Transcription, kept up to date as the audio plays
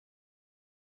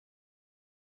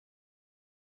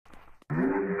AV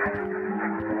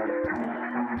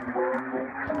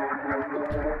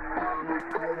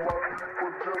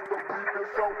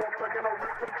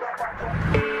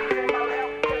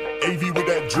with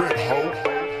that drip, ho.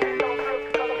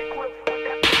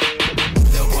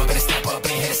 Little boy better step up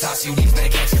and hit sauce. You niggas better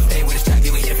catch up. They with a strap,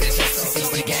 you ain't here for the chest. See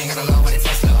with the gang on the low with a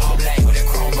Tesla. All black with a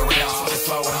chrome Beretta. With a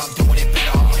slow and I'm doing it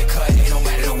better. I'm gonna cut, it don't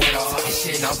matter the winner. Talking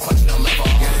shit, no question, no level.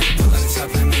 Pull on the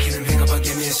top and making them pick up.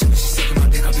 Give me a shit, she sucking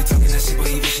my dick. I'll be talking that shit, but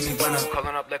even she need run up.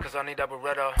 Calling up letters, I need that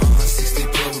Beretta. 60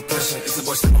 blow with pressure. If the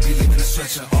boy step, I'll be leaving a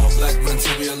stretcher. All black with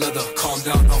interior leather. Calm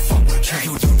down, don't fuck with a train.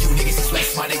 You niggas is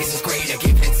less, my niggas is greater.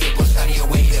 Give it to Bush, study a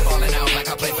waiter. Falling out like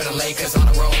I play for the Lakers on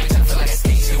the road. Bitch, I feel like a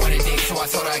skate. She wanted dick, so I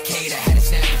told her I cater. Had a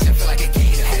snap, bitch, I feel like a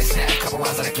gator. Had a snap, couple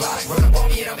rounds on the Glock. Run up on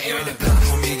me and I'm airing the block.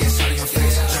 On me again, shot in your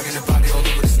face. Drugging the body all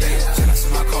over the stage. Turn up to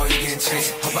my car, you getting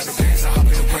chased. Hop out the bands, I hop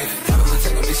in the brake. Follow the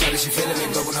take on me, shot she feeling me.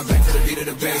 Go when I'm back to the beat of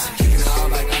the bass. Kicking it out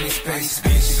like I need space.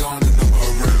 Speed, she gone to the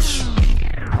arrest.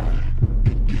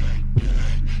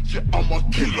 Yeah, I'm a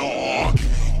killer.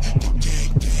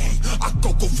 I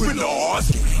go gorillas.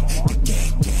 The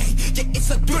gang, yeah, it's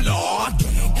a thriller.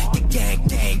 The gang,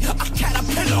 I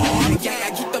caterpillar. Yeah, I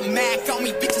keep the Mac on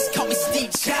me, bitches call me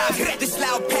Steve Jobs. This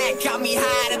loud pack got me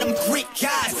high to them Greek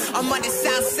guys. I'm on the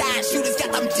south side, shooters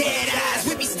got them dead eyes.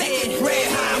 We be staying red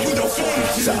high, we don't fuck.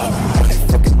 I'm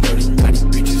fucking dirty, tiny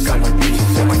bitches. Got my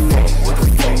bitches on my phone. What the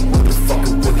fuck,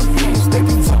 what the is? They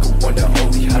be talking, wonder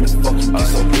only how the fuck you get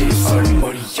so big. All the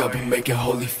money y'all be making,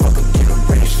 holy fuck, I'm getting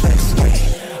rich, let's get it.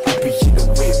 I be in the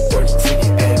whip, dirty titty,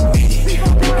 admit it. Baby,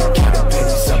 counting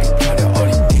pennies, I be counting all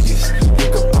these digits.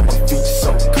 Look up on my feet, so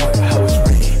caught how it's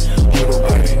written. Hold on,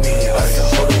 wait a minute, I said,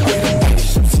 hold on, wait a minute.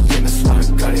 Shimsy in the slot,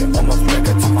 got it on my back.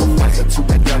 I took my bike, I took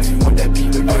that down, want that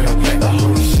beat, but I'm back. Like,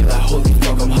 holy shit, like, holy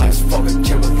fuck, I'm high as fuck, I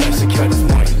can't relax. I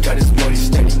got his money,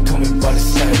 steady coming by the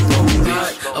side, bro.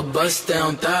 A bust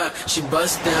down thought, she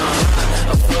bust down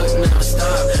hot. I fuck now,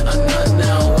 stop, I not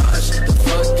now, watch. The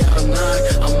fuck out, knock,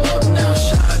 I'm up now,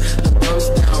 shot. The bust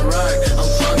down, rock, I'm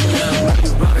fucking up. Make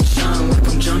you rock, shine like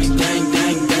I'm Johnny, dang,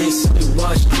 dang, dang. So we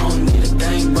watch, I don't need a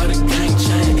thing but a gang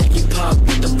chain. And you pop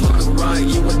with the punk rock,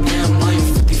 you a damn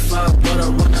lame. 55, but I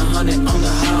run 100 on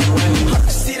the highway. I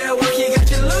see that work, you got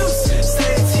you loose. Say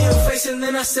it to your face and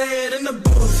then I say it in the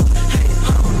booth. Hey,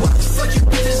 what the fuck you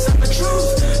bitches, I'm the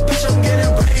truth. Bitch, I'm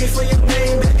getting paid for your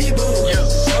name, baby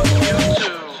boo.